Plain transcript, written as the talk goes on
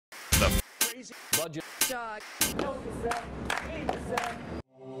Budget.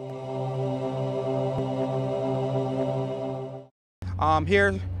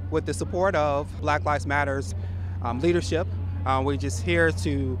 Here with the support of Black Lives Matter's leadership. We're just here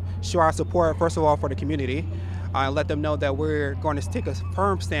to show our support, first of all, for the community, and let them know that we're going to take a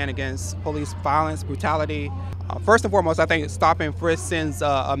firm stand against police violence, brutality. First and foremost, I think Stop and Frisk sends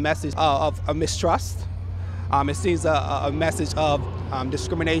a message of mistrust. It sends a message of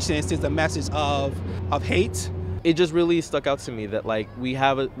discrimination. It sends a message of hate. It just really stuck out to me that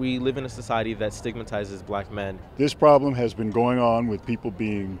we live in a society that stigmatizes black men. This problem has been going on with people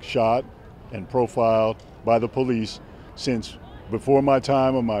being shot and profiled by the police since before my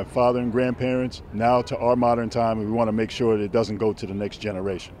time of my father and grandparents, now to our modern time, and we want to make sure that it doesn't go to the next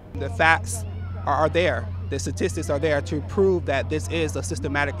generation. The facts are there. The statistics are there to prove that this is a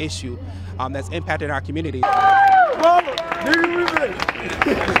systematic issue that's impacting our community.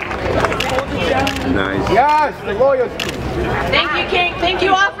 Nice. Yes, the lawyers. Thank you, King. Thank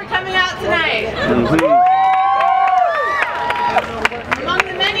you all for coming out tonight. Among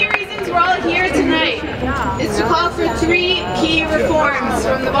the many reasons we're all here tonight is to call for 3 key reforms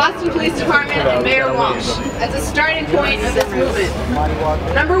from the Boston Police Department and Mayor Walsh as a starting point of this movement.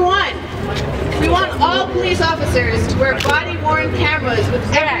 Number 1, we want all police officers to wear body-worn cameras with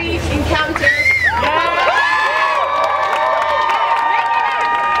every encounter.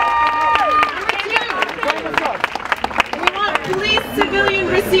 Civilian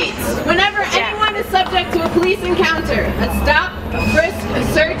receipts. Whenever anyone is subject to a police encounter, a stop, a frisk, a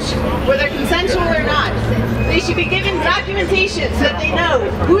search, whether consensual or not, they should be given documentation so that they know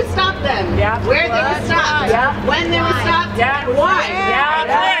who stopped them, where they were stopped, when they were stopped, and why.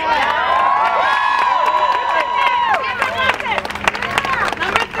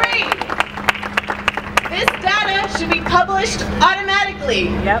 Number 3, this data should be published automatically.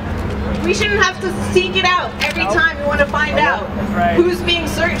 We shouldn't have to seek it out every time we want to find out who's being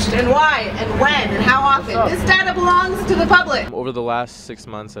searched and why and when and how often. This data belongs to the public. Over the last 6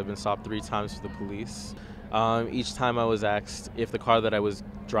 months, I've been stopped 3 times for the police. Each time I was asked if the car that I was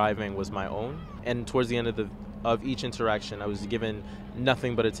driving was my own, and towards the end of each interaction, I was given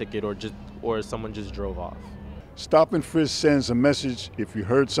nothing but a ticket, or someone just drove off. Stop and Frisk sends a message, if you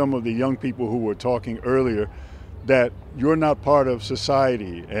heard some of the young people who were talking earlier, that you're not part of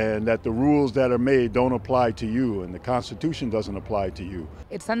society and that the rules that are made don't apply to you and the Constitution doesn't apply to you.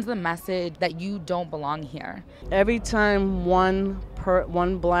 It sends the message that you don't belong here. Every time one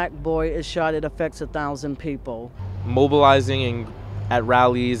black boy is shot, it affects 1,000 people. Mobilizing at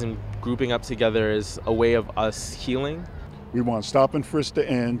rallies and grouping up together is a way of us healing. We want Stop and Frisk to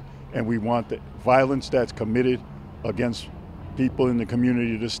end, and we want the violence that's committed against people in the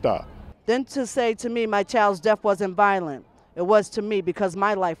community to stop. Then to say to me my child's death wasn't violent, it was to me because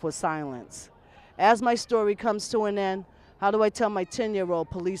my life was silence. As my story comes to an end, how do I tell my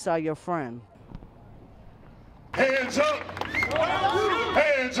 10-year-old police are your friend? Hands up!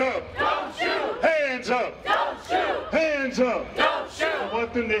 Hands up! Don't shoot! Hands up! Don't shoot! Hands up! Don't shoot! I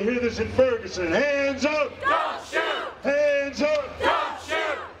want them to hear this in Ferguson. Hands up! Don't shoot!